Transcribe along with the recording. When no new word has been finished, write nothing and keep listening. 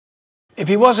If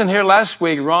he wasn't here last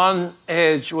week, Ron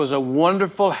Edge was a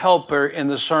wonderful helper in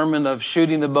the sermon of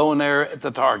shooting the bow and arrow at the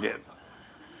target.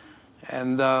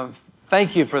 And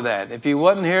thank you for that. If he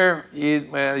wasn't here,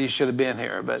 you should have been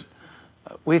here. But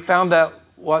we found out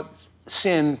what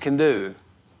sin can do.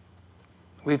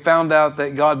 We found out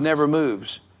that God never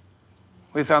moves.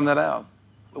 We found that out.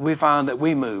 We found that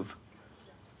we move.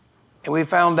 And we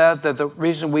found out that the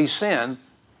reason we sin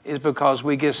is because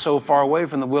we get so far away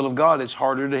from the will of God, it's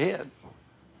harder to hit.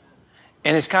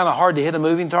 And it's kind of hard to hit a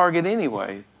moving target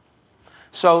anyway.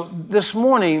 So this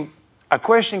morning, a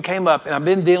question came up, and I've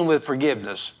been dealing with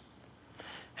forgiveness.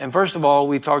 And first of all,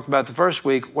 we talked about the first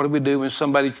week, what do we do when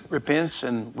somebody repents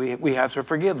and we have to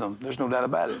forgive them? There's no doubt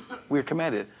about it. We're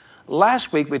committed.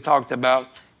 Last week, we talked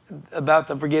about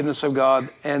the forgiveness of God,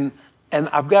 and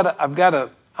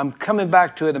I'm coming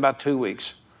back to it in about 2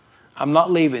 weeks. I'm not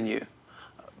leaving you.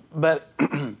 But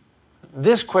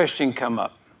this question come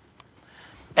up.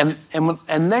 And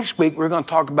next week, we're going to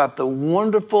talk about the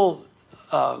wonderful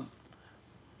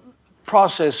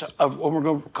process of what we're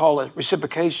going to call a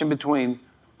reciprocation between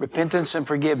repentance and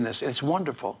forgiveness. It's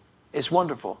wonderful. It's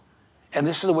wonderful. And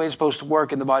this is the way it's supposed to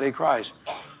work in the body of Christ.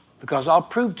 Because I'll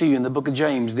prove to you in the book of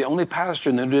James, the only pastor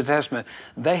in the New Testament,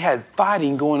 they had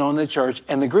fighting going on in the church.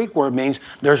 And the Greek word means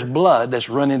there's blood that's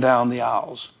running down the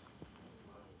aisles.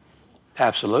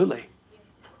 Absolutely.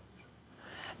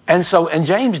 And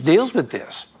James deals with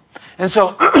this. And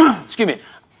so, excuse me,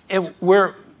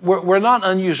 we're not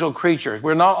unusual creatures.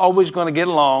 We're not always going to get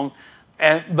along.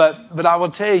 But I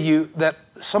will tell you that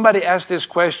somebody asked this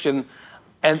question,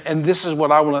 and this is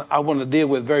what I want to deal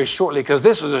with very shortly, because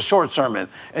this is a short sermon,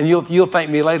 and you'll thank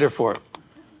me later for it.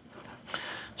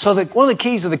 So one of the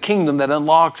keys of the kingdom that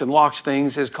unlocks and locks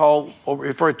things is called, or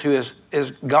referred to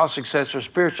as God's success or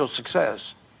spiritual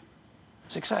success.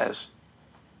 Success.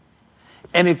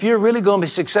 And if you're really going to be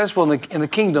successful in the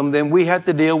kingdom, then we have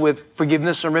to deal with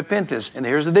forgiveness and repentance. And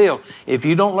here's the deal. If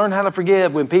you don't learn how to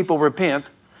forgive when people repent,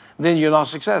 then you're not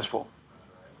successful.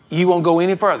 You won't go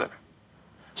any further.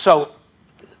 So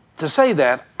to say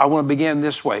that, I want to begin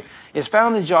this way. It's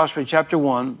found in Joshua chapter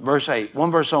 1, verse 8,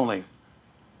 one verse only.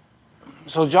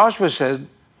 So Joshua says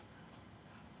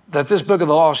that this book of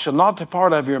the law shall not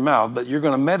depart out of your mouth, but you're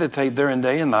going to meditate therein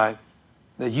day and night,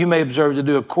 that you may observe to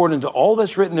do according to all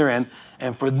that's written therein,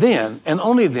 and for then, and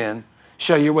only then,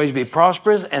 shall your ways be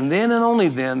prosperous, and then and only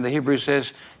then, the Hebrew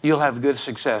says, you'll have good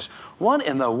success. What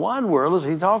in the wide world is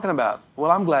he talking about?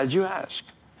 Well, I'm glad you asked.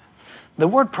 The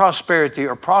word prosperity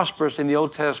or prosperous in the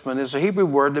Old Testament is a Hebrew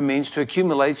word that means to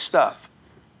accumulate stuff,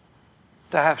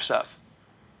 to have stuff.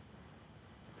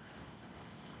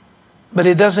 But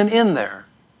it doesn't end there.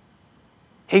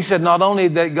 He said not only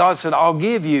that God said, I'll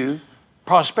give you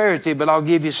prosperity, but I'll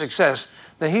give you success.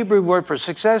 The Hebrew word for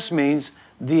success means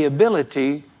the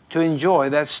ability to enjoy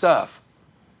that stuff.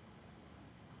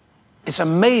 It's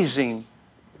amazing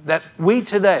that we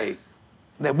today,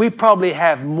 that we probably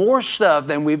have more stuff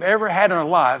than we've ever had in our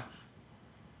life,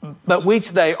 but we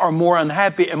today are more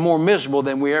unhappy and more miserable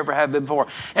than we ever have been before.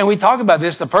 And we talk about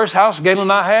this. The first house Galen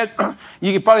and I had,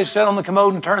 you could probably sit on the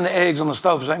commode and turn the eggs on the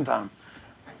stove at the same time.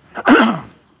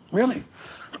 Really?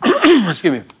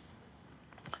 Excuse me.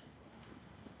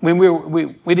 When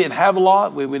we didn't have a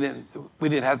lot, we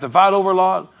didn't have to fight over a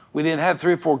lot. We didn't have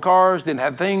 3 or 4 cars, didn't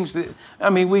have things.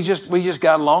 We just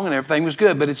got along and everything was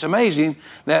good. But it's amazing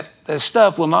that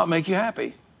stuff will not make you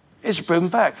happy. It's a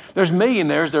proven fact. There's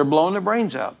millionaires that are blowing their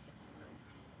brains out.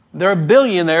 There are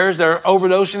billionaires that are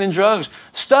overdosing in drugs.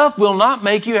 Stuff will not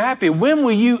make you happy. When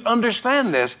will you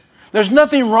understand this? There's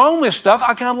nothing wrong with stuff.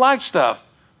 I kind of like stuff,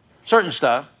 certain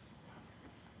stuff.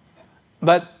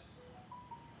 But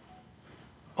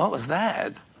what was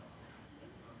that?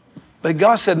 But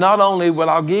God said, not only will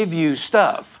I give you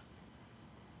stuff,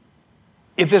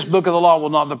 if this book of the law will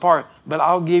not depart, but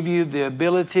I'll give you the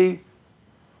ability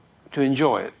to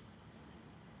enjoy it.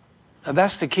 Now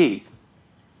that's the key.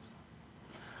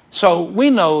 So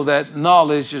we know that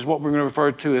knowledge is what we're going to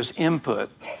refer to as input.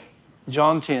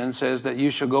 John 10 says that you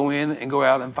shall go in and go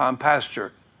out and find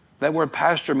pasture. That word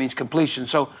pasture means completion.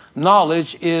 So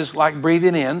knowledge is like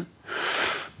breathing in.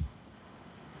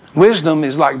 Wisdom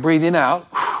is like breathing out.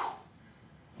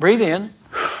 Breathe in.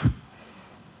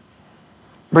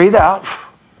 Breathe out.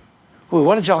 Well,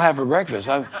 what did y'all have for breakfast?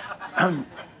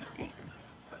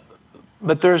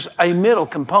 But there's a middle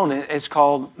component. It's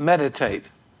called meditate.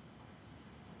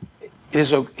 It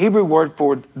is a Hebrew word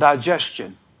for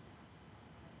digestion.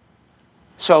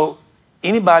 So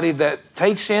anybody that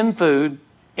takes in food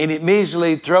and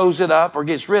immediately throws it up or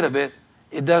gets rid of it,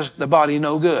 it does the body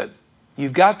no good.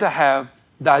 You've got to have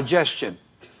digestion.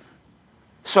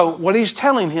 So what he's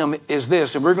telling him is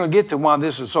this, and we're going to get to why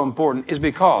this is so important, is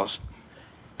because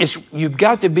you've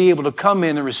got to be able to come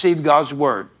in and receive God's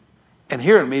word. And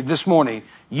hear me this morning,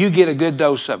 you get a good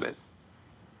dose of it.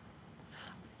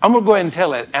 I'm going to go ahead and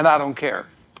tell it, and I don't care.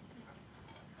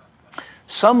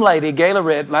 Some lady, Gayla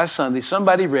read last Sunday, some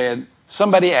lady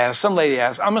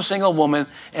asked, I'm a single woman,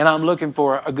 and I'm looking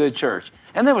for a good church.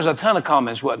 And there was a ton of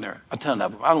comments, wasn't there? A ton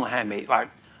of them. I don't know how many.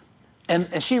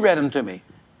 And she read them to me.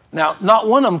 Now, not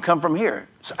one of them come from here.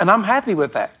 And I'm happy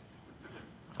with that.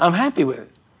 I'm happy with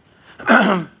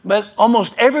it. But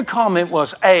almost every comment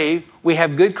was, A, we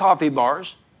have good coffee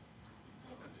bars.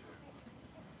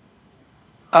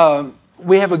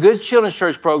 We have a good children's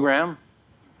church program.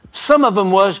 Some of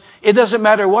them was, it doesn't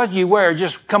matter what you wear,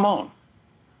 just come on.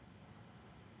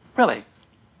 Really.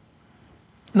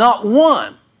 Not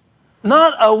one.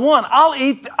 Not a one. I'll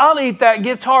eat that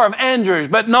guitar of Andrew's,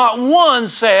 but not one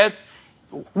said,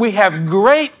 we have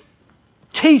great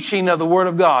teaching of the Word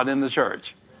of God in the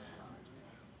church.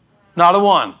 Not a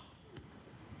one.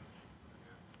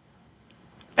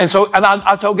 And so,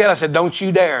 I told Gad, I said, don't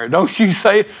you dare. Don't you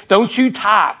say, don't you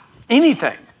type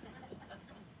anything.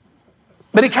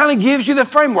 But it kind of gives you the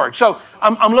framework. So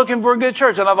I'm looking for a good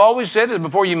church. And I've always said it,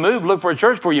 before you move, look for a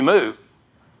church before you move.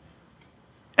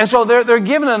 And so they're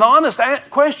giving an honest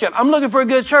question. I'm looking for a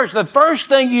good church. The first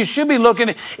thing you should be looking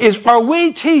at is, are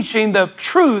we teaching the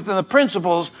truth and the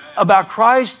principles about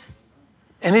Christ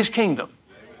and His kingdom?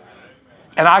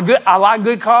 And I like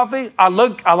good coffee. I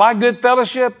like good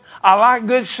fellowship. I like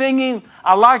good singing.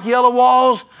 I like yellow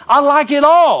walls. I like it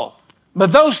all.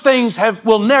 But those things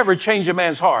will never change a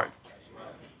man's heart.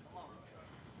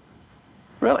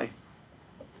 Really.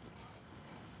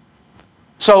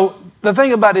 So the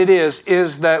thing about it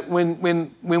is that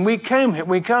when we come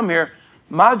here,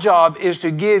 my job is to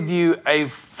give you a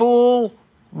full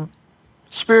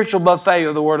spiritual buffet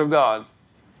of the Word of God.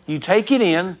 You take it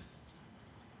in,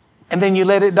 and then you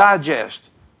let it digest.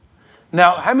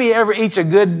 Now, how many ever eats a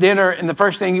good dinner, and the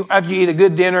first thing after you eat a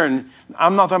good dinner, and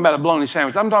I'm not talking about a bologna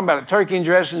sandwich, I'm talking about a turkey and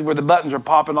dressings where the buttons are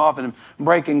popping off and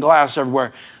breaking glass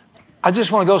everywhere. I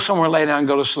just want to go somewhere, lay down, and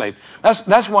go to sleep.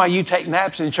 That's why you take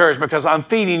naps in church, because I'm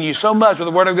feeding you so much with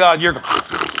the Word of God.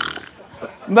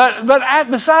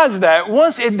 But besides that,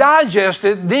 once it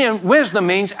digested, then wisdom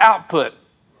means output.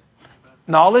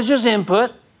 Knowledge is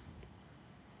input.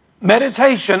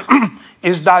 Meditation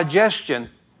is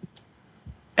digestion.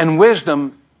 And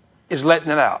wisdom is letting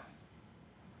it out.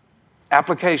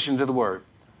 Application to the Word.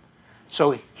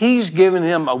 So he's given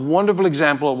him a wonderful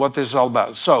example of what this is all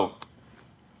about. So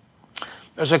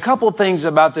there's a couple of things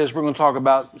about this we're going to talk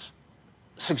about.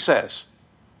 Success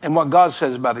and what God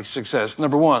says about success.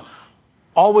 Number one,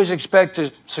 always expect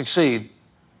to succeed,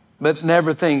 but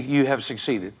never think you have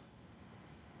succeeded.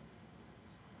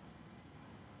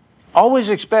 Always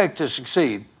expect to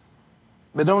succeed,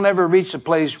 but don't ever reach a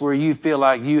place where you feel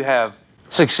like you have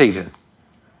succeeded.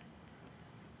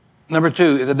 Number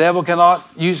two, if the devil cannot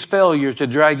use failure to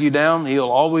drag you down, he'll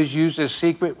always use his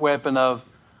secret weapon of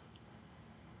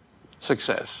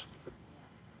success.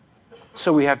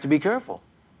 So we have to be careful.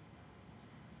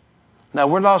 Now,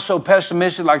 we're not so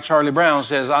pessimistic like Charlie Brown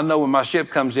says, I know when my ship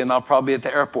comes in, I'll probably be at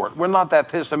the airport. We're not that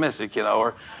pessimistic,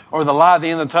 or the light at the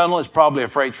end of the tunnel is probably a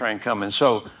freight train coming.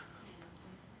 So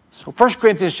 1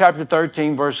 Corinthians chapter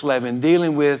 13, verse 11,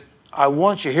 dealing with,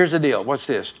 here's the deal. What's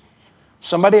this?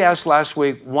 Somebody asked last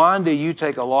week, why do you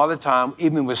take a lot of time,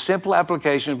 even with simple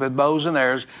applications with bows and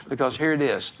arrows? Because here it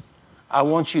is. I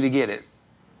want you to get it.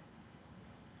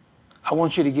 I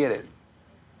want you to get it.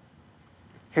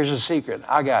 Here's the secret.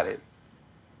 I got it.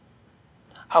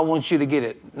 I want you to get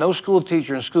it. No school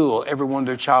teacher in school ever wanted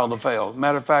their child to fail.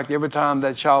 Matter of fact, every time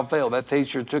that child failed, that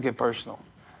teacher took it personal.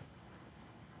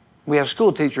 We have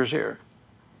school teachers here.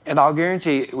 And I'll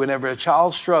guarantee you, whenever a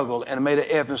child struggled and made an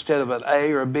F instead of an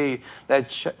A or a B,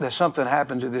 that something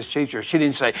happened to this teacher. She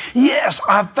didn't say, yes,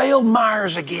 I failed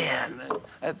Myers again.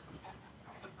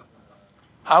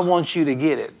 I want you to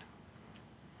get it.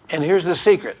 And here's the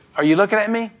secret. Are you looking at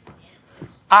me?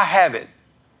 I have it.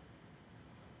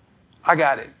 I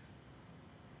got it.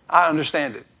 I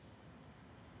understand it.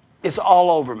 It's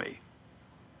all over me.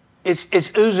 It's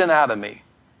oozing out of me.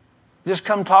 Just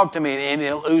come talk to me and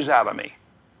it'll ooze out of me.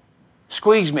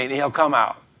 Squeeze me and he'll come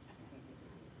out.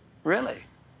 Really?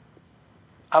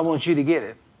 I want you to get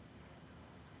it.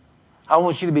 I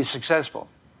want you to be successful.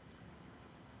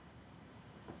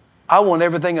 I want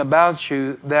everything about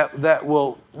you that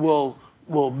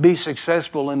will be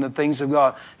successful in the things of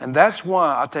God. And that's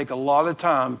why I take a lot of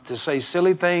time to say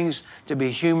silly things, to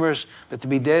be humorous, but to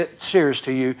be dead serious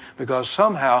to you, because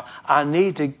somehow I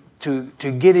need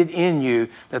to get it in you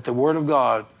that the Word of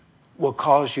God will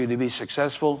cause you to be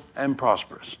successful and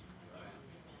prosperous.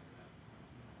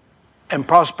 And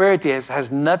prosperity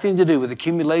has nothing to do with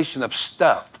accumulation of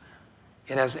stuff.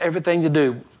 It has everything to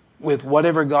do with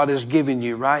whatever God has given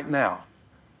you right now.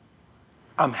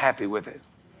 I'm happy with it.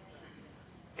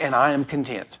 And I am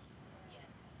content.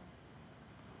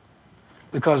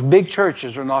 Because big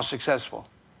churches are not successful.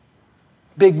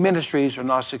 Big ministries are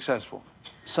not successful.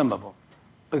 Some of them.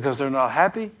 Because they're not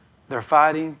happy, they're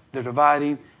fighting, they're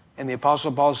dividing. And the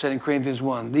Apostle Paul said in Corinthians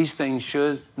 1, these things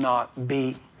should not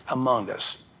be among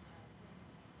us.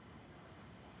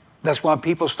 That's why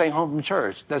people stay home from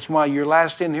church. That's why you're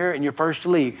last in here and you're first to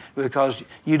leave, because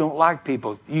you don't like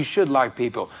people. You should like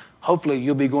people. Hopefully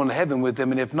you'll be going to heaven with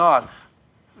them. And if not,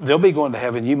 they'll be going to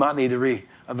heaven. You might need to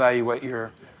reevaluate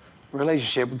your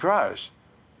relationship with Christ.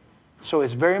 So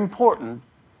it's very important,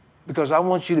 because I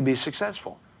want you to be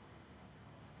successful.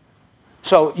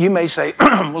 So you may say,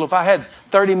 well, if I had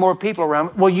 30 more people around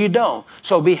me, well, you don't.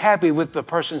 So be happy with the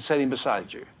person sitting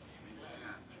beside you.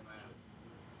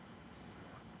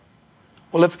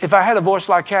 Well, if I had a voice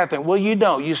like Catherine, well, you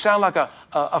don't. You sound like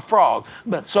a frog.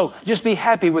 But so just be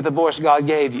happy with the voice God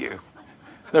gave you.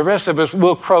 The rest of us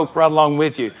will croak right along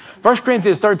with you. 1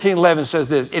 Corinthians 13:11 says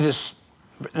this. It is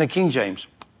in the King James.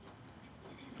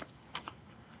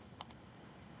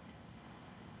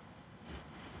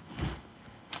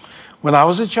 When I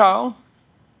was a child,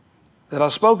 that I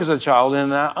spoke as a child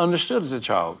and I understood as a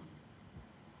child.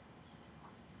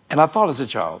 And I thought as a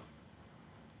child.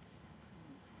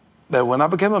 But when I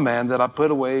became a man, that I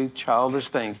put away childish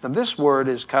things. Now this word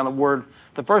is kind of word,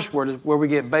 the first word is where we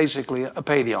get basically a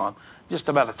paidion, just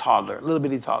about a toddler, a little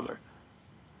bitty toddler.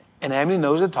 And how many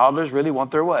knows that toddlers really want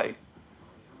their way?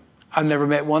 I've never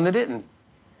met one that didn't.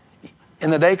 In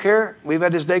the daycare, we've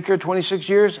had this daycare 26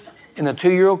 years. In the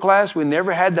 2-year-old class, we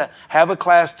never had to have a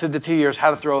class to the 2 years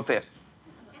how to throw a fit.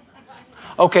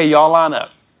 Okay, y'all line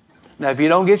up. Now, if you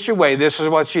don't get your way, this is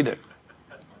what you do.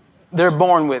 They're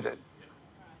born with it.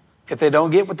 If they don't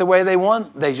get the way they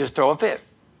want, they just throw a fit.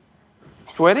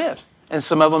 That's the way it is. And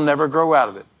some of them never grow out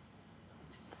of it.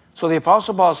 So the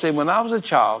Apostle Paul said, when I was a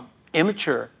child,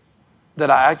 immature, that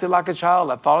I acted like a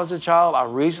child, I thought as a child, I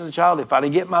reasoned as a child. If I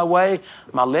didn't get my way,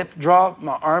 my lip dropped,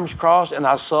 my arms crossed, and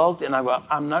I sulked, and I go,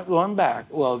 I'm not going back.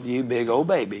 Well, you big old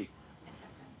baby.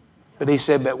 But he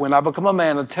said, but when I become a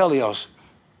man, a teleos,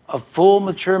 a full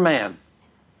mature man,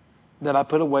 that I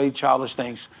put away childish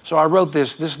things. So I wrote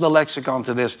this is the lexicon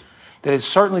to this, that it's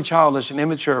certainly childish and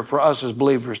immature for us as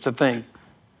believers to think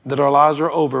that our lives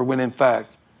are over when in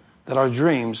fact that our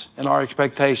dreams and our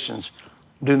expectations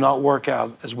do not work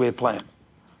out as we had planned.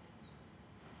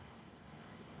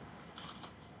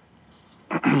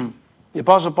 The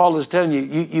Apostle Paul is telling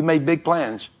you made big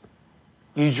plans.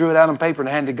 You drew it out on paper and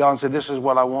handed God and said, this is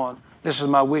what I want. This is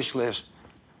my wish list.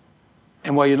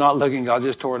 And while you're not looking, God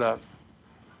just tore it up.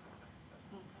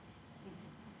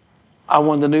 I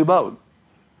wanted a new boat.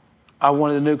 I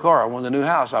wanted a new car. I wanted a new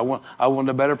house. I wanted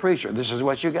a better preacher. This is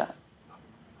what you got.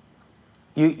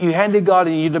 You handed God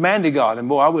and you demanded God. And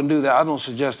boy, I wouldn't do that. I don't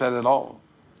suggest that at all.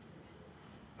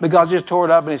 But God just tore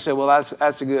it up and he said, well,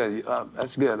 that's good.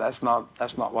 That's good. That's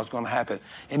not what's going to happen.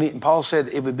 And Paul said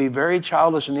it would be very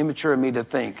childish and immature of me to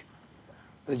think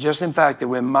that just in fact that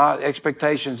when my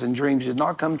expectations and dreams did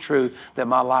not come true, that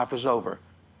my life was over.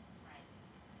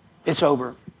 It's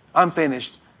over. I'm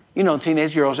finished. You know,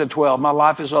 teenage girls at 12, my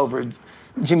life is over.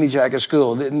 Jimmy Jack at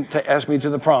school didn't ask me to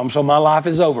the prom, so my life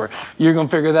is over. You're going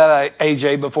to figure that out,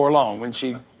 AJ, before long. And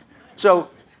that's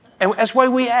the way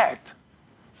we act.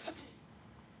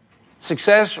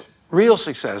 Success, real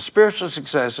success, spiritual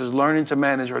success is learning to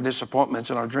manage our disappointments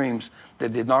and our dreams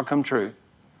that did not come true.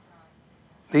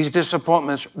 These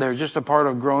disappointments, they're just a part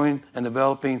of growing and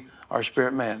developing our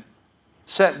spirit man.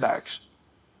 Setbacks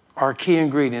are a key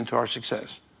ingredient to our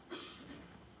success.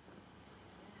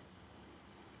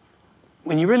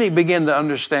 When you really begin to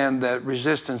understand that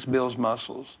resistance builds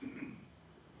muscles,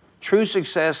 true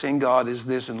success in God is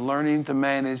this, in learning to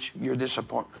manage your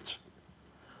disappointments.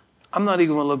 I'm not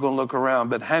even going to look around,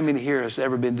 but how many here has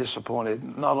ever been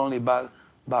disappointed, not only by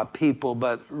people,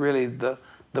 but really the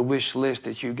wish list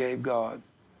that you gave God?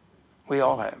 We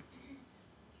all have.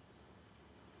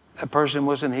 That person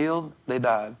wasn't healed, they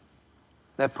died.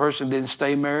 That person didn't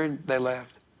stay married, they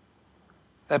left.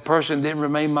 That person didn't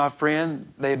remain my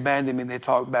friend, they abandoned me, they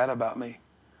talked bad about me.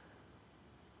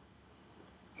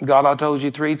 God, I told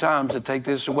you 3 times to take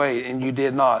this away, and you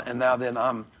did not, and now then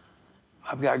I've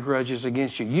got grudges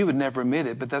against you. You would never admit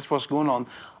it, but that's what's going on.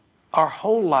 Our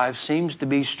whole life seems to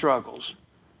be struggles.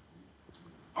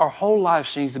 Our whole life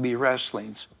seems to be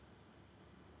wrestlings.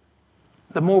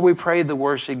 The more we pray, the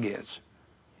worse it gets.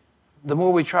 The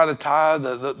more we try to tithe,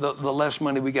 the less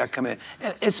money we got coming in.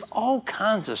 And it's all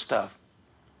kinds of stuff.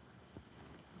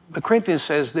 But Corinthians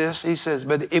says this, he says,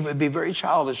 but it would be very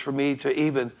childish for me to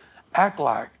even act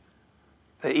like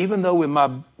that even though with my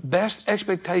best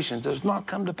expectations does not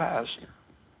come to pass,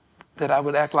 that I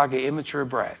would act like an immature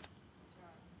brat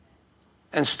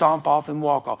and stomp off and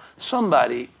walk off.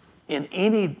 Somebody in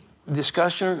any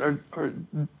discussion or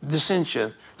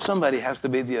dissension, somebody has to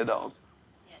be the adult.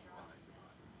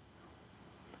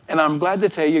 And I'm glad to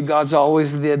tell you, God's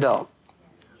always the adult.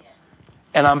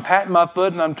 And I'm patting my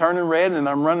foot and I'm turning red and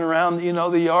I'm running around,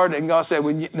 the yard. And God said,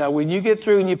 when you get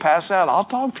through and you pass out, I'll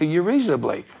talk to you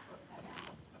reasonably.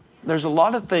 There's a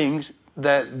lot of things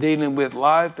that dealing with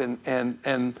life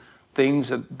and things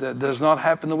that does not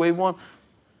happen the way we want.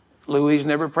 Louise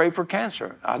never prayed for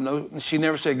cancer. I know she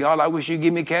never said, God, I wish you'd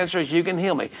give me cancer so you can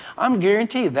heal me. I'm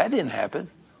guaranteed that didn't happen.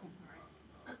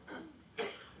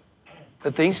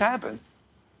 But things happen.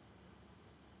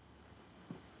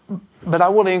 But I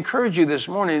want to encourage you this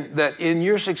morning that in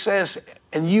your success,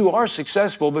 and you are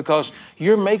successful because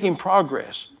you're making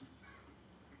progress.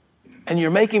 And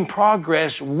you're making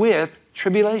progress with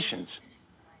tribulations.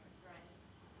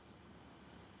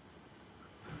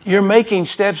 You're making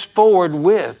steps forward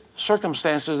with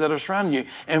circumstances that are surrounding you.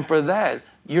 And for that,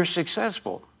 you're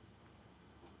successful.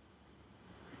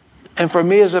 And for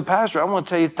me as a pastor, I want to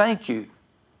tell you thank you.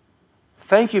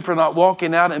 Thank you for not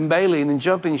walking out and bailing and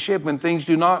jumping ship when things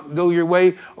do not go your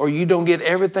way or you don't get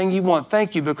everything you want.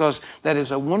 Thank you, because that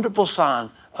is a wonderful sign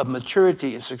of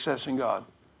maturity and success in God.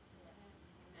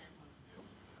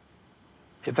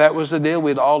 If that was the deal,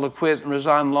 we'd all have quit and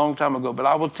resigned a long time ago. But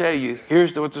I will tell you,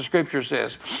 here's what the scripture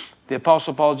says. The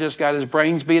Apostle Paul just got his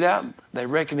brains beat out. They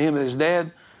reckoned him as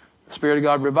dead. The Spirit of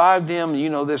God revived him. You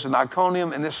know this in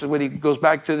Iconium. And this is when he goes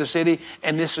back to the city.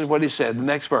 And this is what he said, the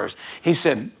next verse. He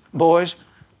said, boys,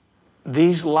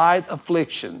 these light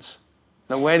afflictions.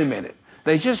 Now, wait a minute.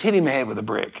 They just hit him in the head with a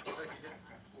brick.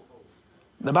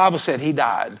 The Bible said he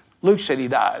died. Luke said he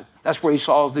died. That's where he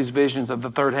saw these visions of the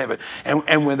third heaven.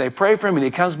 And when they pray for him and he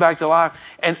comes back to life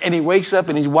and he wakes up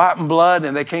and he's wiping blood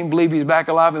and they can't believe he's back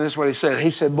alive. And this is what he said.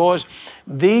 He said, boys,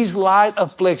 these light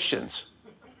afflictions.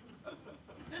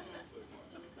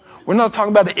 We're not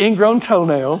talking about an ingrown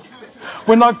toenail.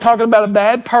 We're not talking about a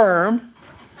bad perm.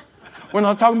 We're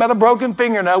not talking about a broken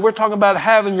fingernail. We're talking about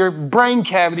having your brain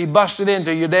cavity busted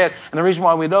into your dead. And the reason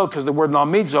why we know, because the word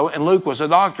namizo, and Luke was a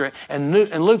doctor, and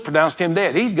Luke pronounced him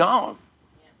dead. He's gone.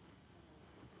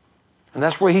 And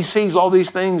that's where he sees all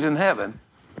these things in heaven.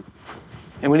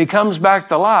 And when he comes back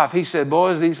to life, he said,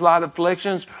 boys, these light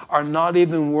afflictions are not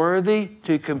even worthy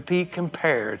to be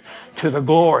compared to the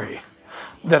glory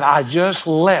that I just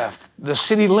left the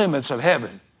city limits of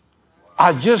heaven.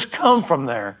 I just come from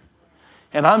there.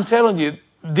 And I'm telling you,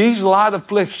 these light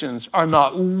afflictions are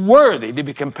not worthy to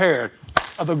be compared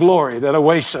to the glory that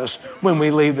awaits us when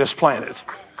we leave this planet.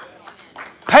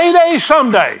 Payday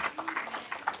someday.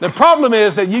 The problem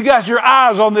is that you got your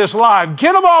eyes on this life.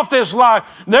 Get them off this life.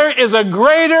 There is a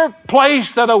greater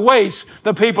place that awaits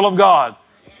the people of God.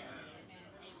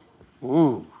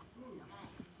 Ooh.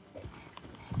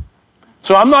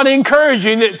 So I'm not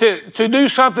encouraging you to do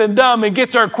something dumb and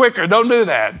get there quicker. Don't do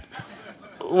that.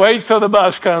 Wait till the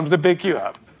bus comes to pick you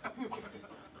up.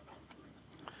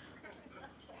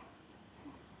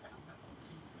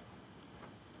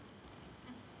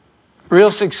 Real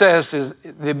success is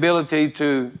the ability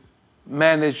to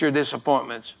manage your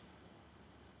disappointments.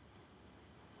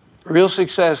 Real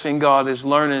success in God is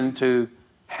learning to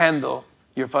handle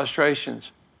your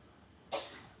frustrations.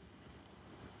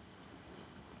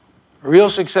 Real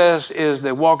success is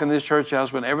that walk in this church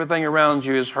house when everything around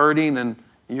you is hurting and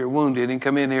you're wounded, and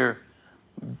come in here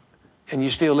and you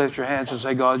still lift your hands and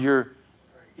say, God,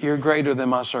 you're greater than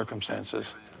my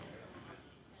circumstances.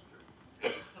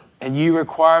 And you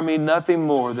require me nothing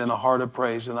more than a heart of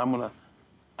praise. And I'm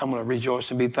gonna rejoice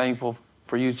and be thankful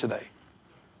for you today.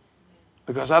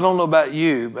 Because I don't know about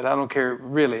you, but I don't care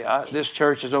really. This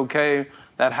church is okay.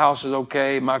 That house is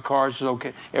okay. My car is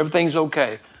okay. Everything's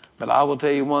okay. But I will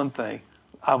tell you one thing.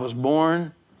 I was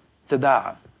born to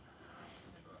die.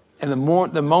 And the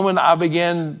moment I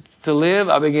began to live,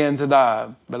 I began to die.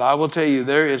 But I will tell you,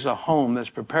 there is a home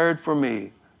that's prepared for me.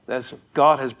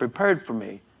 God has prepared for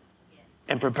me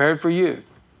and prepared for you.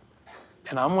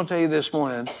 And I'm going to tell you this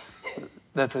morning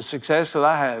that the success that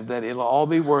I have, that it'll all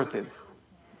be worth it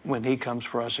when he comes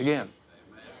for us again.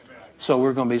 So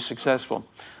we're going to be successful.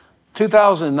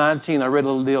 2019, I read a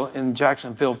little deal in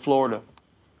Jacksonville, Florida,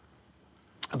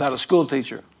 about a school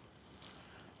teacher.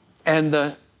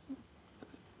 And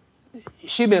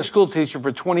she'd been a school teacher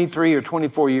for 23 or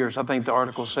 24 years, I think the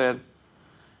article said.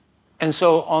 And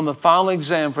so on the final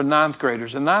exam for ninth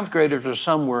graders, and ninth graders are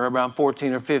somewhere around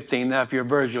 14 or 15. Now, if you're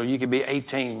Virgil, you could be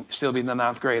 18, still be in the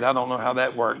ninth grade. I don't know how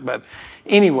that worked. But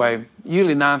anyway,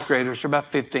 usually ninth graders are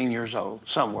about 15 years old,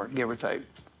 somewhere, give or take.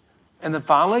 And the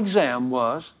final exam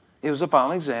it was a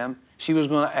final exam. She was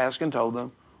going to ask and told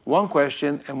them one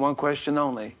question and one question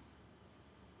only.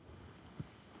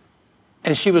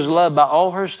 And she was loved by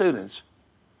all her students.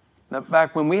 Now,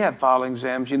 back when we had final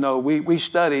exams, we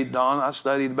studied, Dawn, I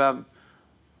studied about,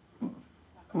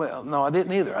 well, no, I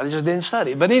didn't either. I just didn't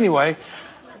study. But anyway,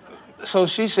 so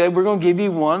she said, we're going to give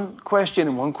you one question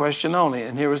and one question only.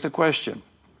 And here was the question.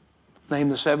 Name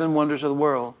the 7 wonders of the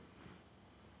world.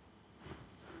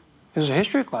 It was a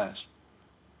history class.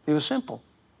 It was simple.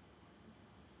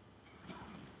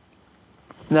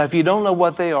 Now, if you don't know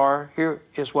what they are, here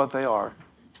is what they are.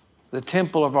 The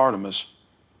Temple of Artemis,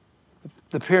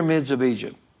 the pyramids of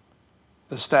Egypt,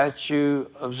 the statue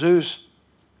of Zeus,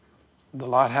 the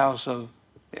lighthouse of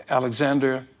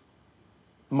Alexandria,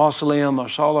 the mausoleum of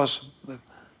Sallust,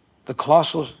 the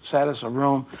colossal statue of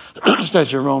Rome,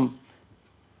 statue of Rome,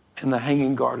 and the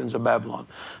hanging gardens of Babylon.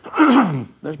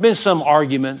 There's been some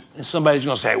argument, and somebody's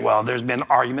going to say, well, there's been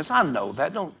arguments. I know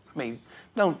that.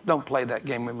 Don't play that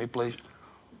game with me, please.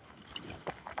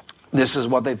 This is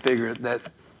what they figured, that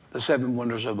the 7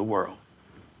 wonders of the world.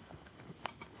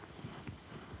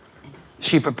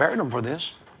 She prepared them for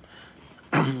this.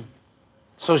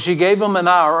 So she gave them an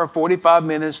hour or 45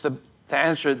 minutes to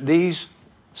answer these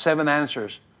 7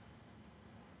 answers.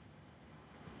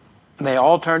 And they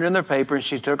all turned in their paper, and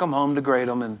she took them home to grade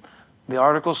them. And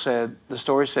the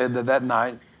story said that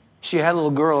night, she had a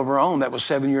little girl of her own that was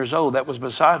 7 years old that was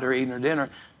beside her eating her dinner.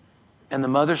 And the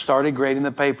mother started grading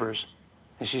the papers.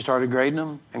 And she started grading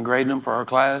them for her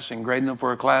class and grading them for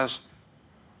her class.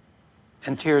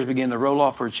 And tears began to roll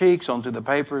off her cheeks onto the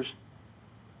papers.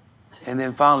 And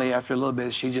then finally, after a little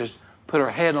bit, she just put her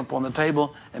head up on the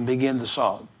table and began to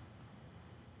sob.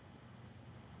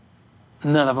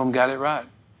 None of them got it right.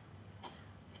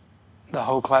 The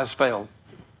whole class failed.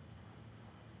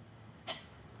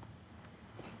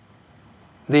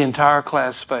 The entire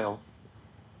class failed.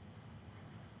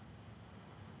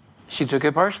 She took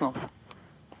it personal.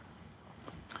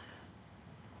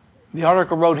 The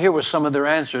article wrote here was some of their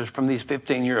answers from these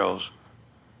 15-year-olds.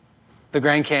 The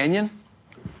Grand Canyon?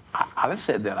 I'd have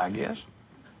said that, I guess.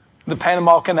 The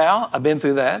Panama Canal? I've been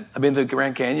through that. I've been through the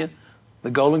Grand Canyon.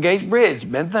 The Golden Gate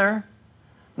Bridge? Been there.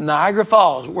 Niagara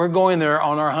Falls? We're going there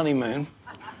on our honeymoon.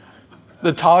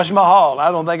 The Taj Mahal?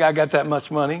 I don't think I got that much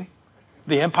money.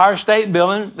 The Empire State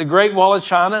Building? The Great Wall of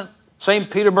China? St.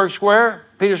 Peter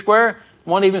Square?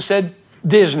 One even said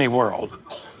Disney World.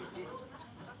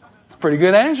 Pretty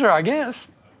good answer, I guess.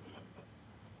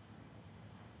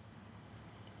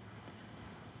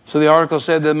 So the article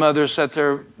said the mother sat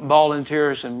there bawling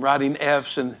tears and writing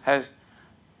F's and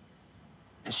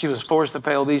she was forced to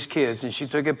fail these kids, and she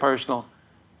took it personal.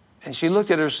 And she looked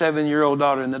at her 7-year-old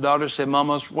daughter, and the daughter said,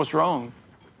 Mama, what's wrong?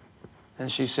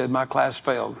 And she said, my class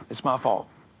failed. It's my fault.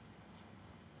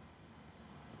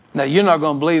 Now, you're not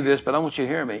going to believe this, but I want you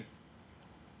to hear me.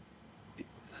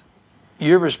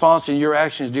 Your response and your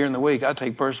actions during the week, I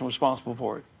take personal responsibility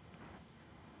for it.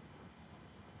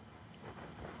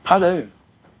 I do.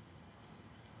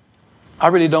 I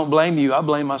really don't blame you. I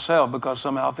blame myself because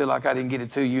somehow I feel like I didn't get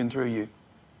it to you and through you.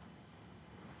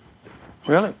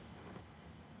 Really?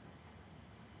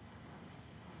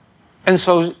 And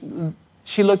so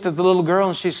she looked at the little girl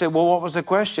and she said, well, what was the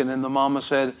question? And the mama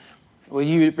said, well,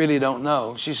 you really don't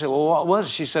know. She said, well, what was it?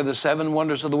 She said, the 7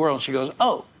 wonders of the world. And she goes,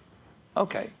 oh,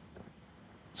 okay.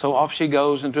 So off she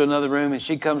goes into another room, and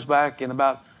she comes back in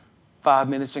about 5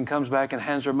 minutes and comes back and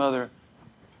hands her mother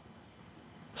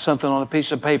something on a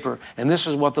piece of paper. And this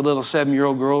is what the little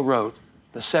 7-year-old girl wrote.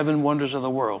 The 7 wonders of the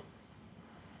world.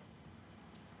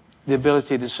 The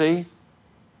ability to see,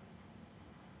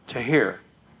 to hear,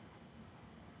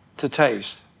 to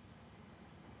taste,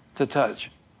 to touch,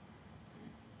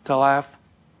 to laugh,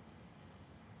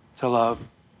 to love,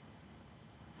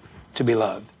 to be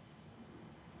loved.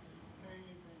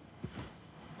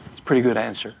 Pretty good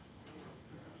answer.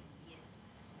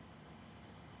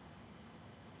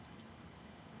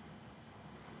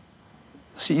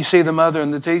 So you see, the mother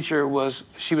and the teacher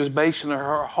she was basing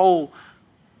her whole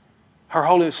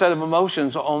set of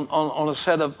emotions on a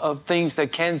set of things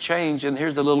that can change. And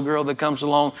here's the little girl that comes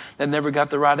along that never got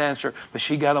the right answer, but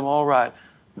she got them all right.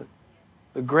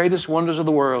 The greatest wonders of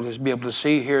the world is to be able to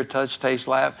see, hear, touch, taste,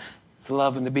 laugh, to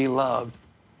love, and to be loved.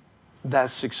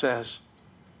 That's success.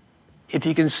 If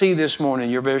you can see this morning,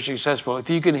 you're very successful. If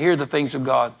you can hear the things of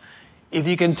God, if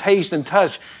you can taste and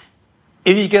touch,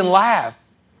 if you can laugh,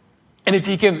 and if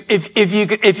you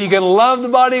can love the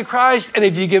body of Christ, and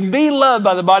if you can be loved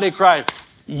by the body of Christ,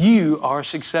 you are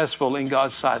successful in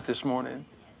God's sight this morning.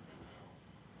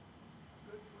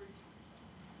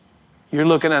 You're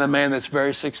looking at a man that's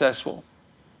very successful.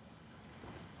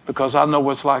 Because I know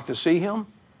what it's like to see him.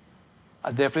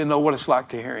 I definitely know what it's like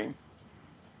to hear him.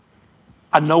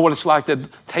 I know what it's like to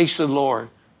taste the Lord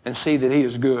and see that he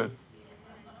is good.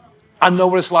 I know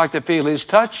what it's like to feel his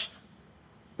touch,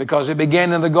 because it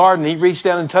began in the garden. He reached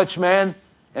down and touched man.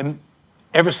 And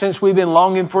ever since we've been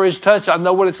longing for his touch, I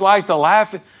know what it's like to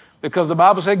laugh, because the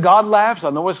Bible said God laughs. I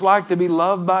know what it's like to be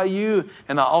loved by you.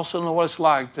 And I also know what it's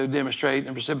like to demonstrate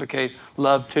and reciprocate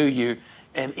love to you.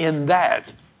 And in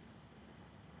that,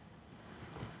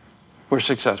 we're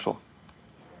successful.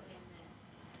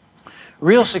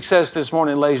 Real success this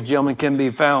morning, ladies and gentlemen, can be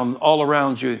found all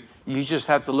around you. You just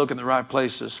have to look in the right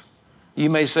places. You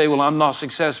may say, well, I'm not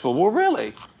successful. Well,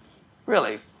 really?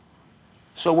 Really?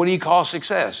 So what do you call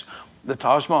success? The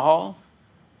Taj Mahal?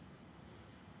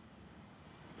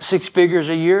 6 figures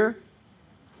a year?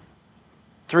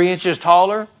 3 inches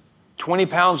taller? 20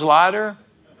 pounds lighter?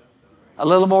 A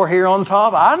little more hair on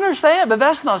top? I understand, but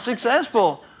that's not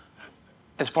successful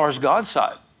as far as God's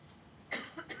side.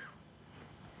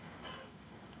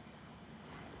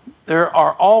 There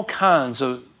are all kinds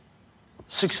of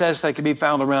success that can be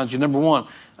found around you. Number one,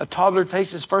 a toddler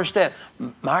takes his first step.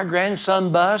 My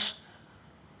grandson, Bus,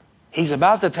 he's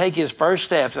about to take his first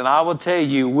steps, and I will tell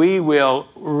you, we will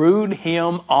root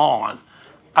him on.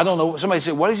 I don't know. Somebody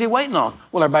said, what is he waiting on?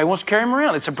 Well, everybody wants to carry him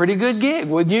around. It's a pretty good gig,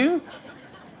 wouldn't you?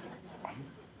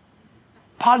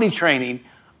 Potty training.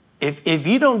 If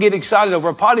you don't get excited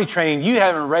over potty training, you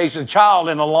haven't raised a child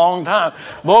in a long time.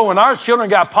 Boy, when our children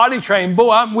got potty trained,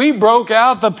 we broke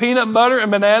out the peanut butter and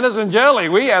bananas and jelly.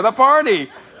 We had a party.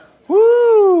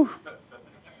 Woo!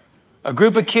 A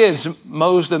group of kids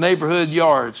mows the neighborhood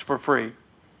yards for free.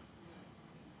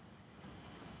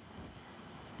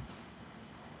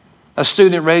 A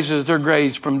student raises their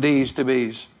grades from D's to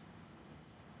B's.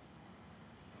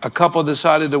 A couple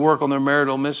decided to work on their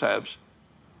marital mishaps.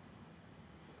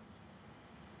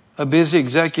 A busy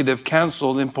executive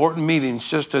canceled important meetings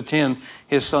just to attend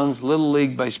his son's Little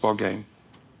League baseball game.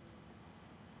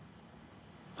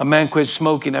 A man quit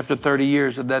smoking after 30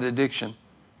 years of that addiction.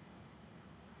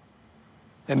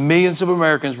 And millions of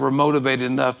Americans were motivated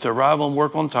enough to arrive on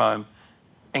work on time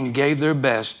and gave their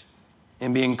best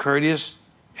in being courteous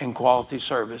and quality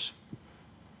service.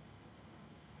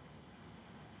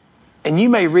 And you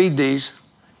may read these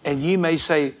and you may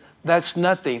say, that's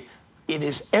nothing. It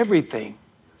is everything.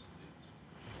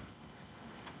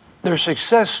 They're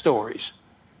success stories.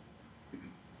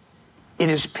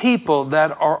 It is people that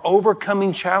are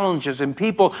overcoming challenges and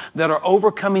people that are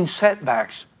overcoming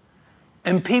setbacks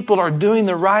and people are doing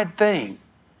the right thing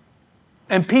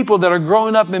and people that are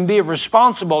growing up and being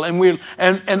responsible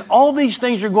and all these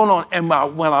things are going on. And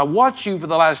when I watch you for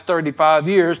the last 35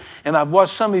 years and I've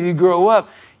watched some of you grow up,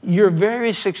 you're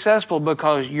very successful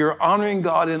because you're honoring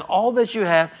God in all that you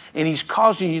have, and He's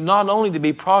causing you not only to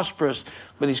be prosperous,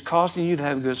 but He's causing you to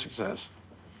have good success.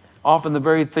 Often the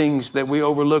very things that we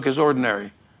overlook as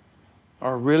ordinary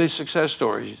are really success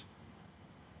stories.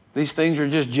 These things are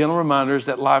just gentle reminders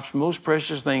that life's most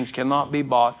precious things cannot be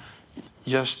bought,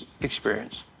 just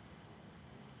experienced.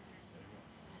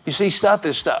 You see, stuff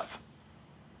is stuff.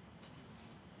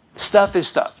 Stuff is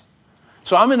stuff.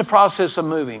 So I'm in the process of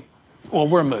moving. Well,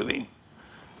 we're moving.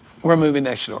 We're moving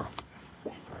next door.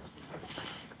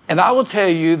 And I will tell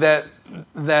you that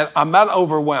I'm about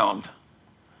overwhelmed.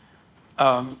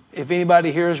 If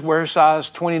anybody here wears size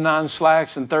 29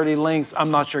 slacks and 30 lengths, I'm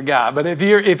not your guy. But if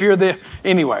you're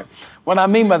anyway, what I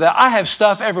mean by that, I have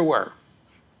stuff everywhere.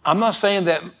 I'm not saying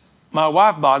that my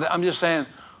wife bought it. I'm just saying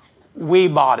we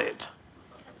bought it.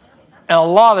 And a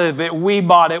lot of it, we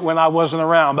bought it when I wasn't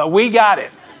around, but we got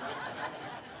it.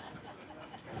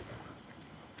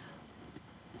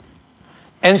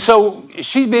 And so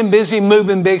she's been busy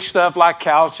moving big stuff like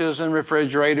couches and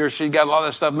refrigerators. She's got a lot of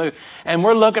that stuff moved. And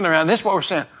we're looking around. This is what we're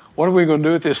saying. What are we going to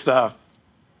do with this stuff?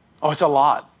 Oh, it's a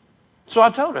lot. So I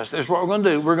told us, this is what we're going to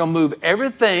do. We're going to move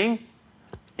everything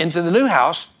into the new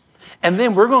house. And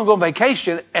then we're going to go on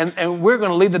vacation. And we're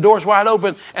going to leave the doors wide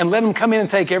open and let them come in and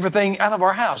take everything out of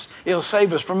our house. It'll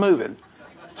save us from moving.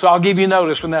 So I'll give you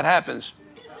notice when that happens.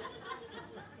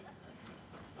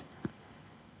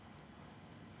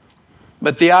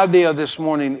 But the idea this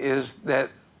morning is that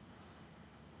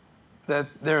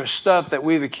there is stuff that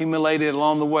we've accumulated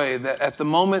along the way that at the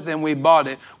moment that we bought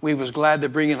it, we was glad to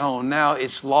bring it home. Now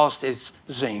it's lost its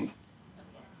zing.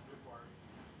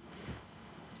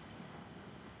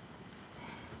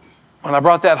 When I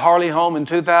brought that Harley home in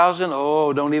 2000,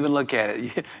 oh, don't even look at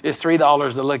it. It's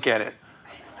 $3 to look at it.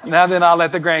 Now then I'll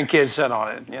let the grandkids sit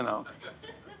on it, you know.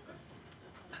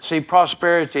 See,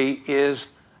 prosperity is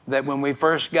that when we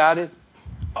first got it,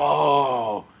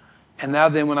 oh, and now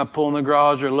then when I pull in the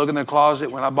garage or look in the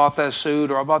closet, when I bought that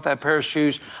suit or I bought that pair of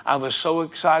shoes, I was so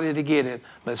excited to get it.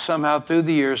 But somehow through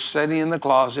the years, sitting in the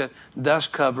closet,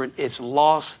 dust covered, it's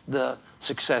lost the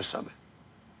success of it.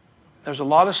 There's a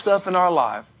lot of stuff in our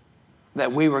life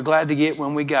that we were glad to get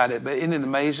when we got it. But isn't it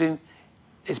amazing?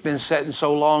 It's been sitting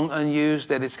so long unused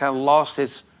that it's kind of lost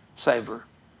its savor.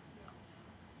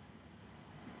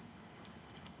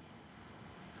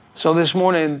 So this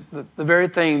morning, the very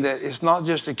thing that is not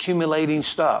just accumulating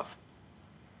stuff,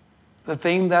 the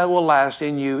thing that will last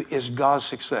in you is God's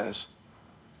success.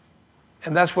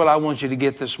 And that's what I want you to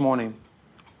get this morning.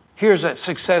 Here's a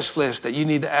success list that you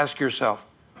need to ask yourself.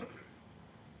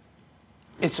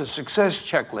 It's a success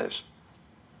checklist.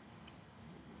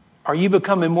 Are you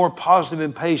becoming more positive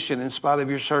and patient in spite of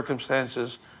your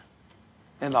circumstances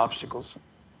and obstacles?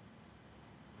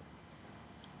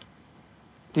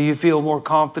 Do you feel more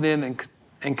confident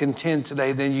and content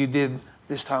today than you did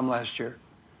this time last year?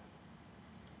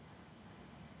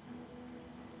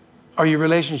 Are your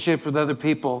relationships with other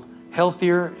people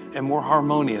healthier and more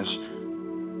harmonious?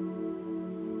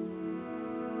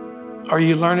 Are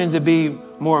you learning to be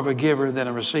more of a giver than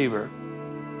a receiver?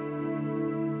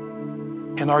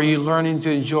 And are you learning to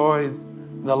enjoy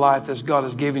the life that God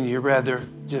has given you rather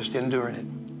just enduring it?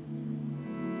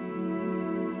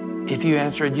 If you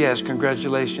answered yes,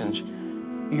 congratulations.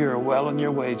 You're well on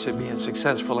your way to being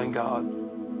successful in God.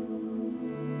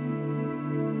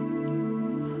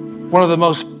 One of the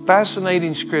most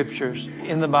fascinating scriptures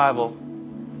in the Bible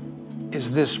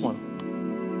is this one.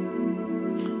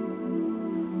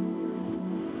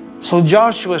 So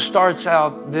Joshua starts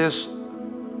out this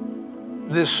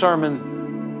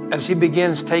sermon as he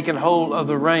begins taking hold of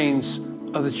the reins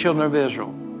of the children of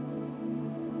Israel.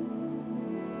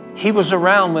 He was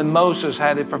around when Moses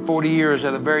had it for 40 years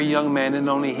as a very young man, and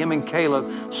only him and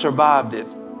Caleb survived it.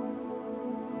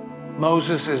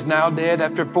 Moses is now dead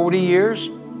after 40 years.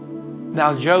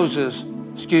 Now Joshua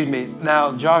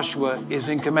is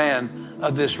in command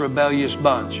of this rebellious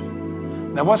bunch.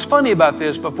 Now what's funny about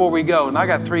this before we go, and I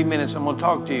got 3 minutes, I'm going to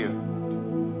talk to you.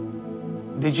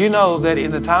 Did you know that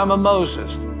in the time of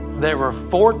Moses, there were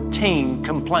 14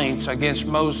 complaints against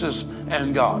Moses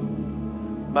and God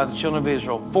by the children of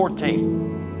Israel?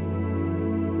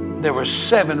 14. There were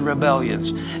 7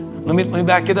 rebellions. Let me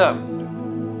back it up.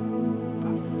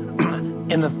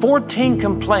 In the 14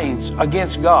 complaints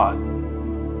against God,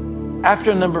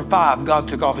 after number 5, God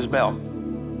took off his belt.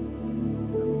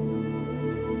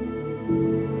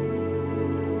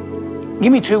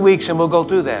 Give me 2 weeks and we'll go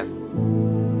through that.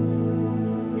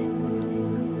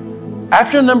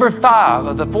 After number 5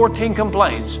 of the 14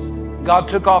 complaints, God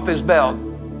took off his belt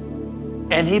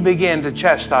and he began to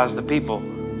chastise the people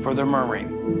for their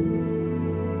murmuring.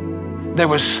 There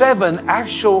were 7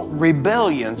 actual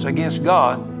rebellions against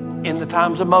God in the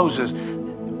times of Moses.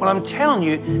 What I'm telling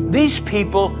you, these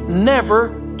people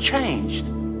never changed.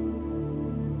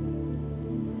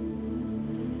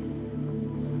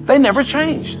 They never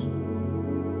changed.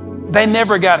 They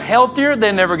never got healthier.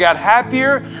 They never got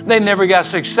happier. They never got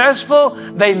successful.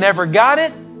 They never got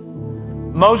it.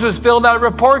 Moses filled out a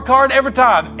report card every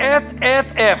time. F,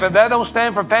 F, F. If that don't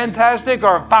stand for fantastic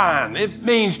or fine, it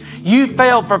means you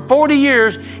failed for 40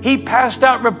 years. He passed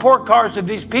out report cards to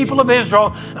these people of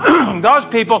Israel, God's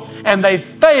people, and they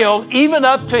failed even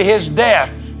up to his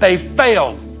death. They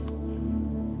failed.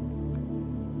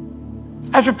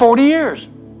 After 40 years.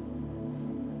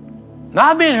 Now,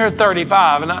 I've been here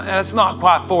 35, and that's not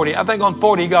quite 40. I think on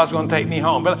 40, God's going to take me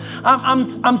home. But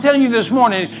I'm telling you this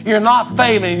morning, you're not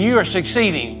failing, you are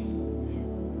succeeding.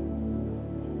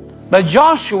 But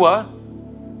Joshua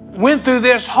went through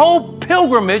this whole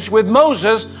pilgrimage with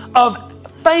Moses of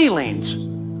failings.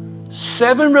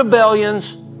 7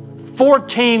 rebellions,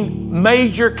 14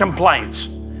 major complaints.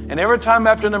 And every time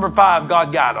after number 5,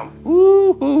 God got them.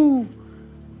 Woo-hoo.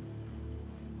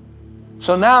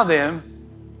 So now then,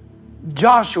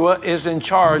 Joshua is in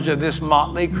charge of this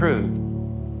motley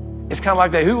crew. It's kind of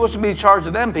like that. Who wants to be in charge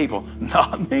of them people?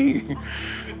 Not me.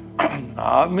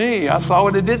 Not me. I saw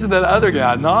what it did to that other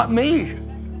guy. Not me.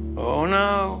 Oh,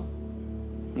 no.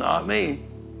 Not me.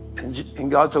 And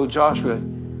God told Joshua,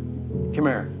 come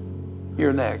here.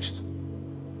 You're next.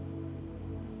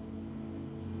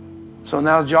 So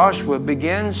now Joshua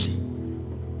begins.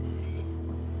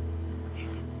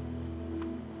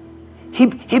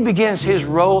 He begins his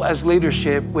role as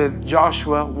leadership with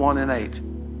Joshua 1 and 8.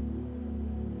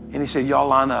 And he said, y'all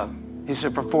line up. He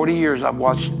said, for 40 years, I've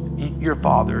watched your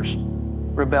fathers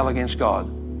rebel against God.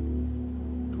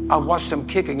 I watched them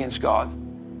kick against God.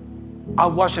 I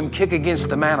watched them kick against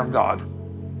the man of God.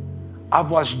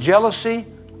 I've watched jealousy.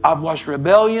 I've watched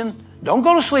rebellion. Don't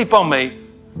go to sleep on me.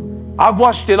 I've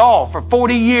watched it all for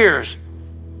 40 years.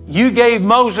 You gave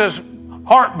Moses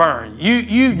heartburn.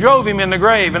 You drove him in the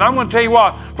grave. And I'm going to tell you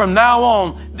what, from now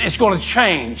on, it's going to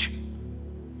change.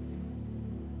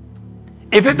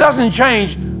 If it doesn't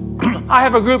change, I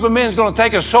have a group of men who's going to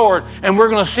take a sword and we're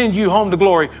going to send you home to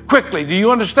glory quickly. Do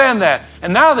you understand that?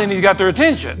 And now then he's got their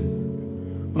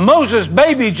attention. Moses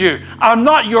babied you. I'm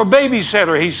not your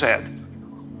babysitter, he said.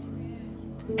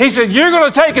 He said, you're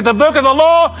going to take it, the book of the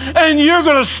law, and you're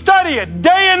going to study it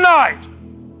day and night.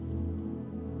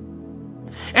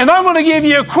 And I'm going to give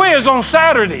you a quiz on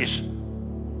Saturdays.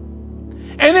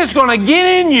 And it's going to get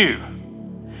in you.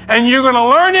 And you're going to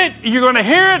learn it, you're going to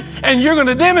hear it, and you're going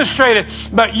to demonstrate it.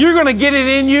 But you're going to get it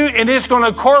in you, and it's going to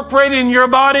incorporate in your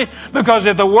body, because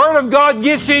if the Word of God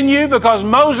gets in you, because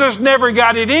Moses never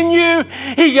got it in you,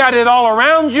 he got it all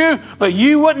around you, but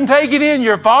you wouldn't take it in,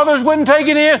 your fathers wouldn't take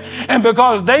it in, and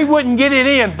because they wouldn't get it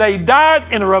in, they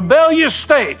died in a rebellious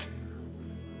state.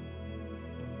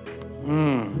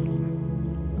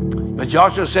 But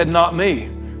Joshua said, not me.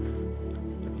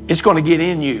 It's going to get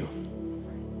in you.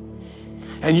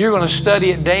 And you're going to study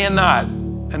it day and night.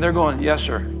 And they're going, yes,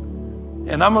 sir.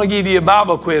 And I'm going to give you a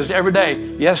Bible quiz every day.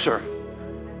 Yes, sir.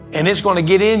 And it's going to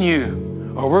get in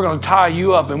you, or we're going to tie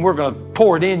you up and we're going to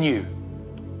pour it in you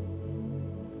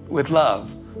with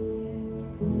love.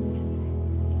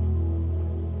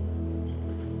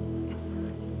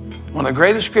 One of the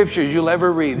greatest scriptures you'll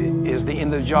ever read is the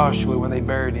end of Joshua when they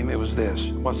buried him. It was this.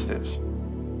 What's this?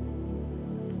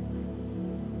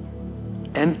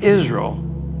 And Israel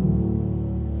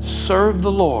served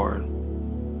the Lord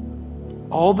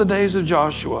all the days of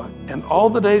Joshua and all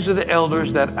the days of the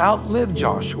elders that outlived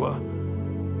Joshua,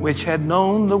 which had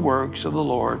known the works of the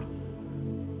Lord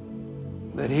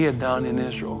that he had done in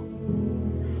Israel.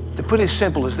 To put it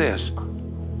simple as this,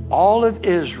 all of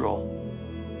Israel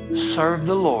served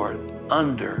the Lord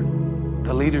under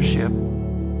the leadership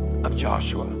of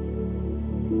Joshua.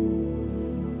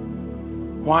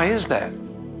 Why is that?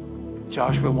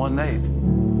 Joshua 1:8.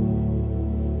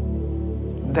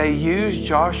 They used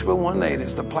Joshua 1:8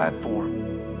 as the platform.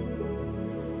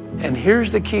 And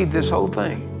here's the key to this whole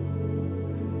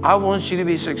thing. I want you to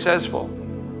be successful.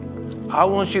 I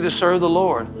want you to serve the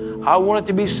Lord. I want it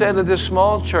to be said of this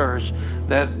small church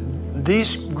that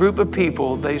this group of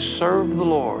people, they serve the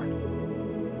Lord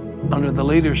under the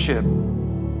leadership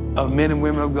of men and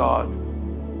women of God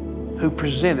who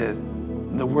presented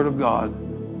the Word of God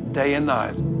day and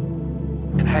night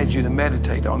and had you to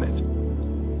meditate on it,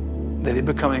 that it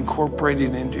become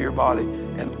incorporated into your body.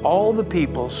 And all the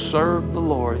people served the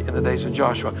Lord in the days of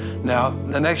Joshua. Now,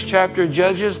 the next chapter of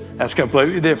Judges, that's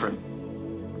completely different.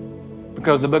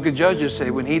 Because the book of Judges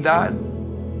said when he died,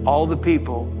 all the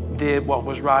people did what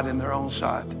was right in their own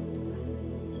sight.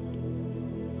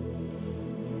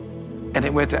 And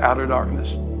it went to outer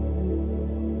darkness.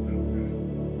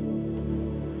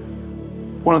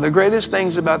 One of the greatest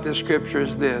things about this scripture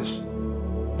is this,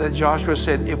 that Joshua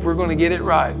said, if we're going to get it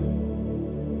right,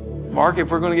 Mark, if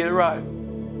we're going to get it right,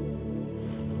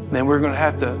 then we're going to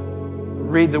have to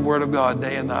read the Word of God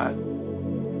day and night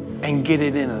and get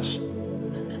it in us.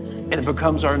 And it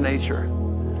becomes our nature.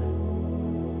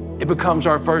 It becomes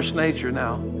our first nature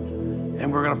now.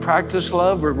 And we're going to practice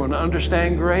love. We're going to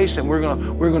understand grace. And we're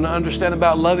going to understand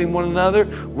about loving one another.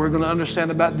 We're going to understand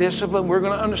about discipline. We're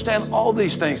going to understand all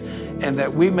these things. And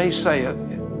that we may say it,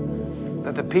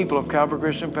 that the people of Calvary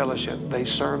Christian Fellowship, they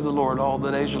serve the Lord all the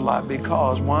days of life.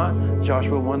 Because, why?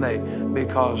 Joshua 1:8,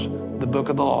 because the book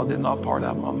of the law did not part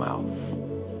out of my mouth.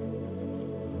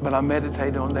 But I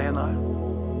meditated on day and night.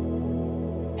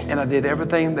 And I did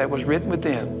everything that was written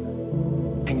within.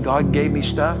 And God gave me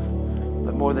stuff.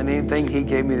 But more than anything, He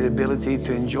gave me the ability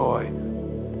to enjoy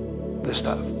the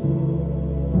stuff.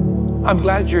 I'm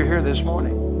glad you're here this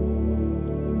morning.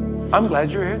 I'm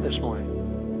glad you're here this morning.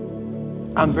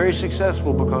 I'm very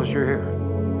successful because you're here.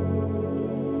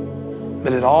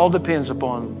 But it all depends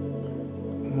upon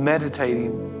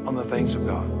meditating on the things of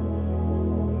God.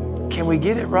 Can we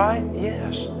get it right?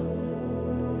 Yes.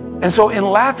 And so in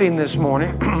laughing this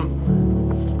morning,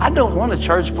 I don't want a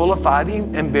church full of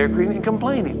fighting and bickering and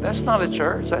complaining. That's not a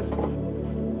church. I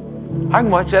can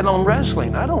watch that on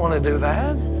wrestling. I don't want to do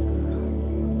that.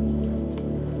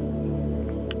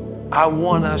 I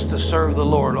want us to serve the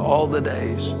Lord all the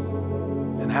days.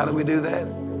 And how do we do that?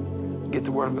 Get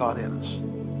the Word of God in us.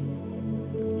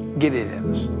 Get it in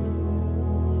us.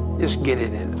 Just get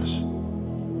it in us.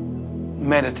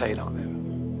 Meditate on it.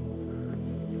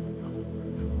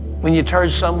 When you turn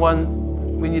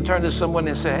to someone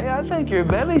and say, hey, I think your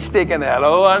belly's sticking out.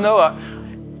 Oh, I know.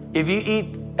 If you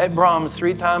eat at Brahms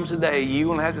 3 times a day, you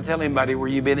won't have to tell anybody where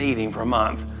you've been eating for a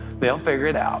month. They'll figure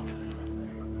it out.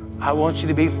 I want you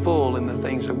to be full in the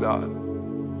things of God.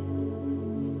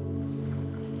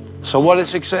 So what is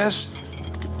success?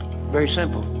 Very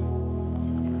simple.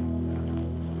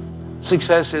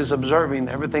 Success is observing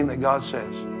everything that God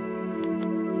says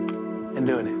and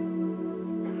doing it.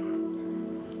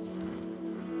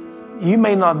 You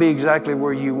may not be exactly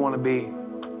where you want to be,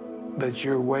 but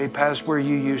you're way past where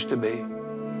you used to be.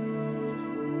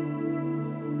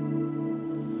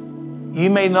 You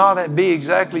may not be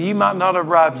exactly, you might not have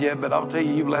arrived yet, but I'll tell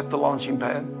you, you've left the launching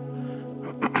pad.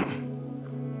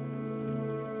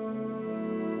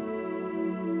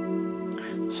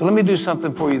 So let me do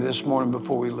something for you this morning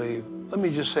before we leave. Let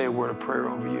me just say a word of prayer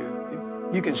over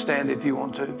you. You can stand if you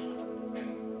want to.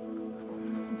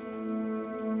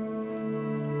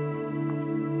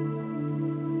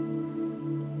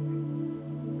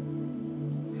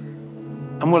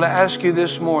 I'm going to ask you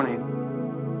this morning.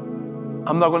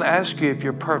 I'm not going to ask you if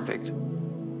you're perfect.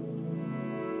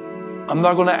 I'm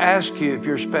not going to ask you if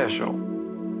you're special.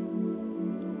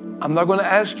 I'm not going to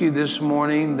ask you this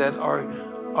morning that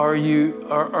are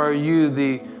you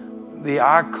the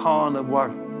icon of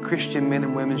what Christian men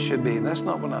and women should be. That's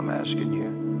not what I'm asking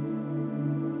you.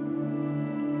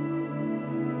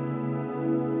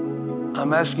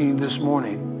 I'm asking you this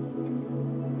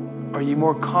morning, are you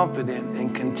more confident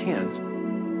and content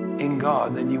in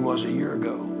God than you was a year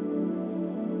ago?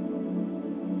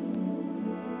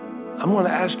 I'm going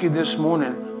to ask you this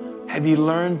morning, have you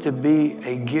learned to be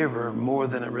a giver more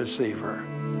than a receiver?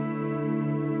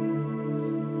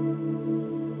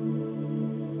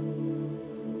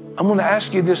 I'm going to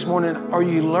ask you this morning, are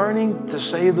you learning to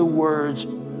say the words,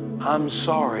 I'm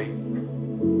sorry,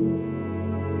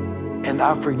 and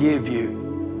I forgive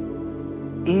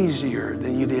you, easier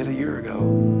than you did a year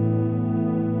ago?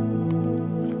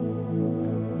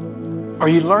 Are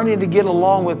you learning to get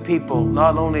along with people,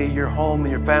 not only your home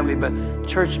and your family, but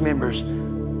church members,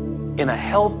 in a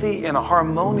healthy and a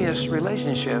harmonious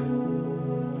relationship?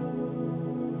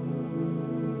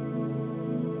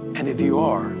 And if you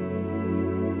are,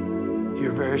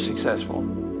 you're very successful.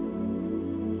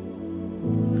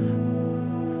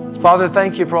 Father,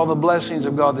 thank you for all the blessings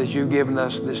of God that you've given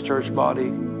us, this church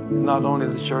body. Not only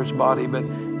the church body, but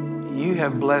you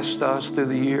have blessed us through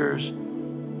the years.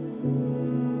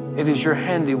 It is your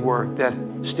handiwork that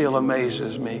still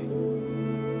amazes me.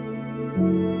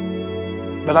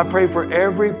 But I pray for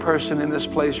every person in this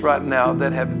place right now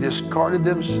that have discarded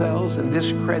themselves and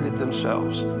discredited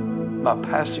themselves by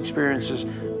past experiences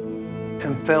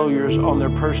and failures on their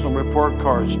personal report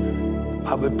cards.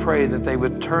 I would pray that they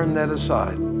would turn that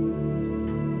aside.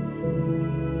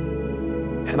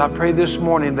 And I pray this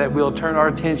morning that we'll turn our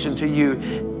attention to you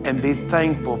and be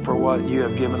thankful for what you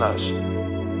have given us.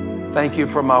 Thank you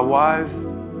for my wife.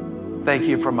 Thank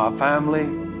you for my family.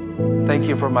 Thank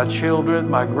you for my children,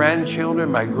 my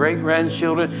grandchildren, my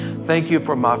great-grandchildren. Thank you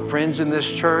for my friends in this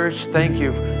church. Thank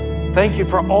you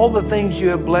for all the things you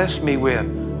have blessed me with.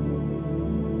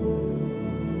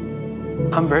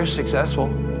 I'm very successful.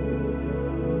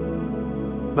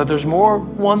 But there's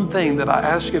one thing that I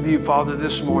ask of you, Father,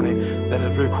 this morning that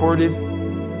is recorded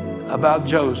about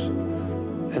Joseph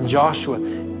and Joshua,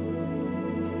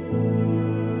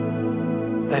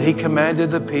 that he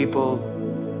commanded the people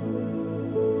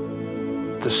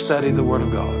to study the Word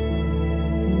of God.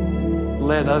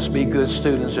 Let us be good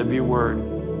students of your Word,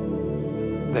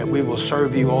 that we will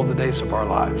serve you all the days of our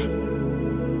lives.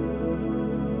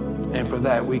 And for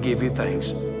that, we give you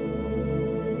thanks.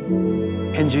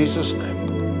 In Jesus' name.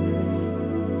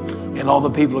 And all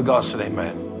the people of God said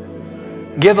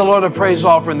amen. Give the Lord a praise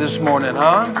offering this morning,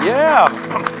 huh? Yeah.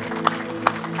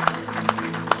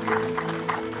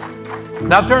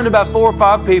 Now turn to about 4 or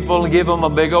 5 people and give them a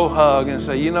big old hug and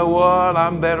say, you know what?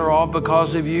 I'm better off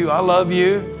because of you. I love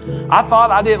you. I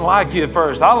thought I didn't like you at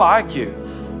first. I like you.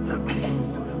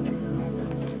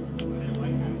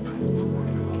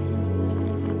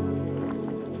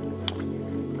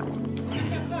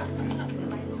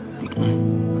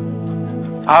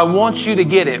 I want you to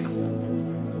get it.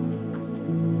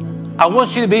 I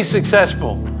want you to be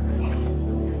successful.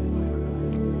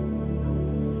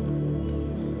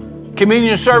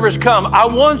 Communion service come. I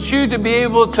want you to be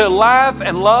able to laugh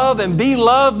and love and be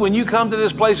loved when you come to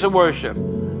this place of worship.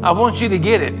 I want you to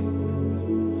get it.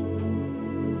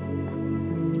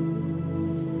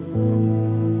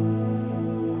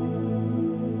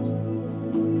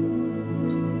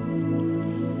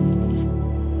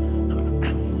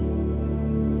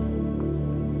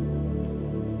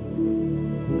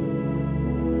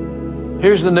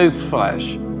 Here's the news flash.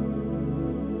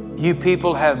 You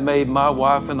people have made my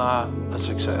wife and I a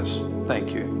success.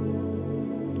 Thank you.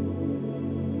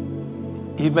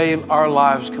 You've made our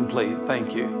lives complete.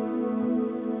 Thank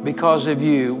you. Because of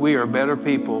you, we are better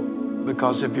people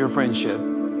because of your friendship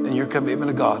and your commitment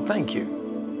to God. Thank you.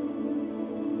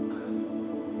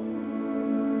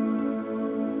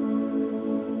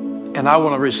 And I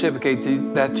want to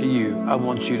reciprocate that to you. I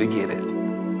want you to get it.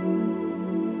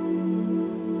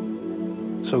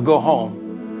 So go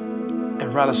home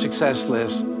and write a success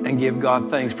list and give God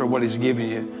thanks for what He's given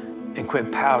you and quit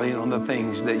pouting on the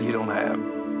things that you don't have.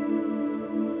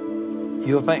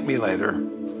 You'll thank me later.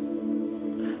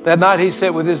 That night He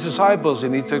sat with His disciples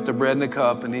and He took the bread and the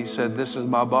cup and He said, this is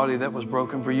my body that was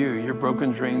broken for you. Your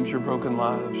broken dreams, your broken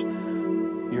lives,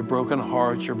 your broken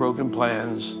hearts, your broken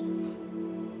plans.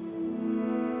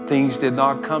 Things did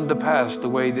not come to pass the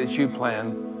way that you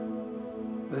planned.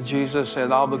 That Jesus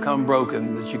said, I'll become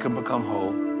broken that you can become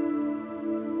whole.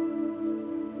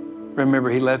 Remember,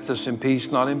 He left us in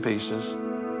peace, not in pieces.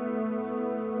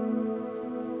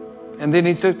 And then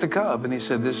He took the cup and He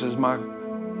said, this is my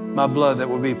blood that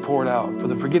will be poured out for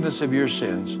the forgiveness of your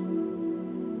sins.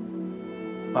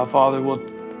 My Father will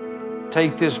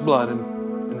take this blood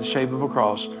in the shape of a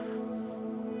cross.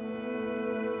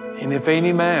 And if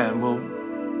any man will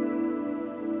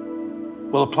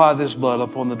apply this blood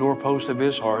upon the doorpost of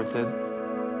his heart,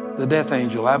 that the death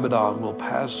angel Abaddon will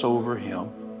pass over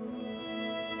him.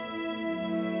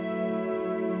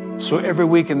 So every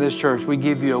week in this church, we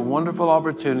give you a wonderful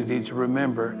opportunity to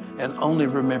remember and only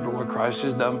remember what Christ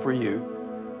has done for you.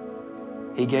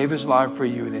 He gave His life for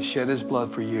you and He shed His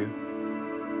blood for you,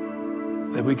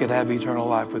 that we could have eternal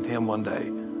life with Him one day.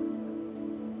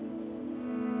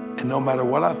 And no matter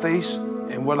what I face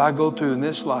and what I go through in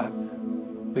this life,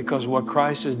 because what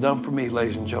Christ has done for me,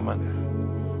 ladies and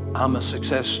gentlemen, I'm a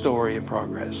success story in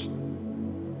progress.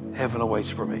 Heaven awaits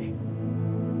for me.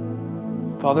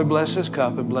 Father, bless this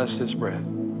cup and bless this bread.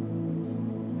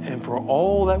 And for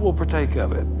all that will partake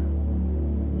of it,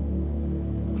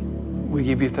 we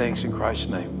give you thanks in Christ's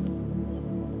name.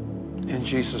 In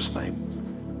Jesus'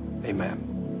 name, amen.